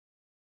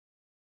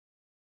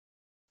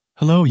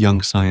Hello,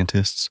 young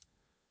scientists.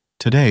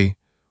 Today,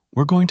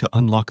 we're going to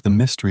unlock the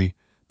mystery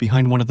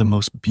behind one of the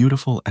most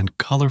beautiful and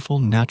colorful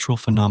natural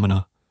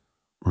phenomena,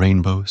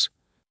 rainbows.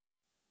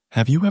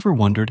 Have you ever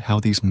wondered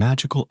how these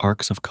magical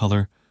arcs of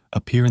color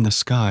appear in the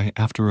sky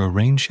after a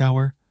rain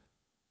shower?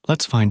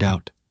 Let's find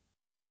out.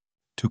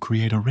 To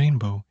create a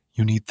rainbow,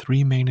 you need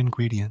three main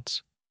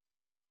ingredients: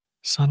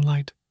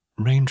 sunlight,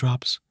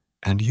 raindrops,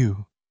 and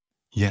you.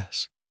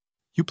 Yes,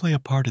 you play a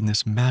part in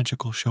this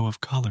magical show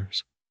of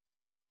colors.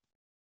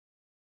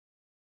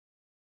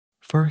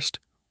 First,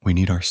 we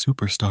need our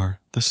superstar,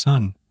 the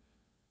sun.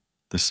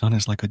 The sun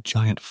is like a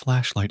giant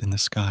flashlight in the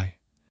sky.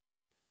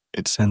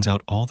 It sends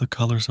out all the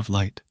colors of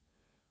light,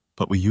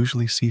 but we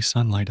usually see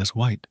sunlight as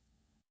white.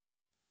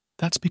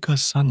 That's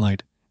because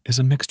sunlight is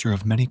a mixture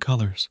of many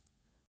colors.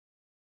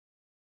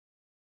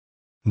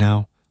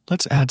 Now,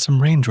 let's add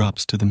some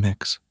raindrops to the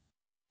mix.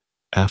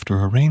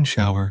 After a rain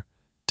shower,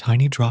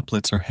 tiny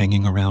droplets are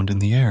hanging around in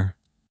the air.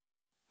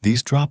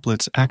 These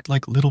droplets act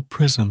like little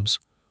prisms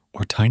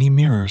or tiny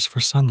mirrors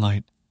for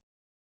sunlight.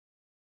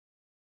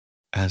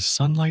 As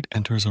sunlight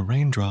enters a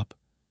raindrop,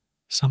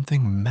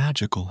 something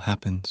magical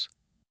happens.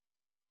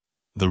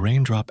 The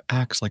raindrop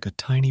acts like a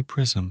tiny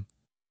prism,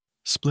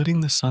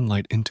 splitting the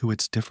sunlight into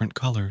its different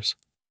colors: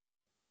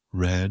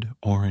 red,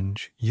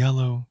 orange,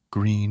 yellow,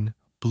 green,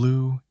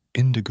 blue,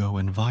 indigo,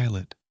 and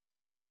violet.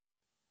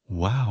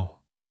 Wow!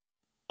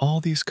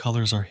 All these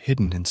colors are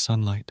hidden in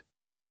sunlight.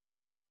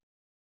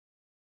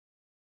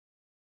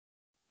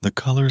 The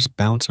colors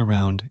bounce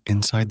around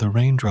inside the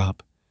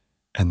raindrop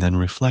and then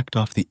reflect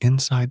off the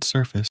inside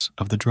surface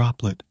of the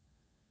droplet.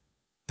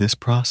 This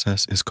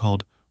process is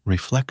called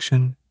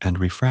reflection and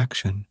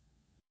refraction.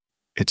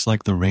 It's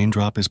like the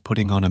raindrop is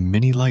putting on a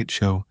mini light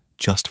show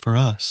just for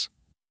us.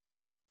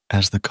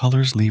 As the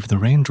colors leave the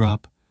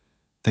raindrop,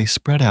 they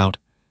spread out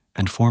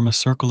and form a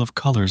circle of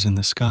colors in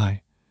the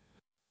sky.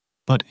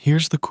 But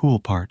here's the cool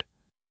part.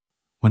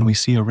 When we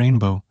see a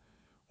rainbow,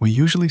 we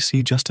usually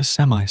see just a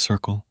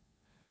semicircle.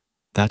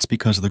 That's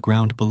because the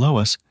ground below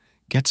us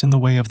gets in the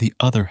way of the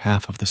other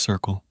half of the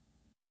circle.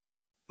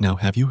 Now,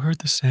 have you heard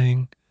the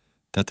saying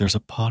that there's a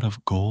pot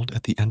of gold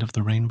at the end of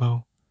the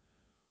rainbow?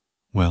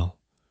 Well,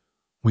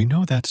 we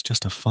know that's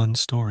just a fun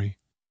story,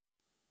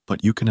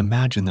 but you can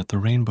imagine that the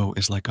rainbow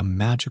is like a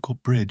magical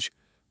bridge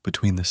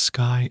between the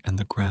sky and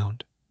the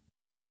ground.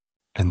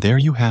 And there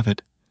you have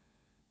it,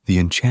 the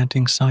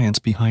enchanting science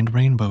behind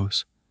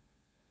rainbows.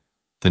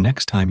 The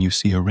next time you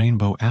see a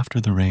rainbow after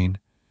the rain,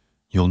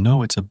 you'll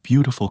know it's a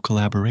beautiful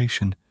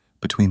collaboration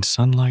between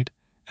sunlight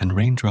and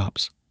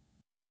raindrops.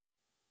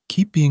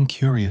 Keep being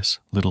curious,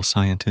 little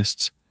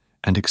scientists,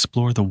 and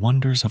explore the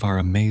wonders of our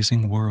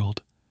amazing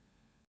world.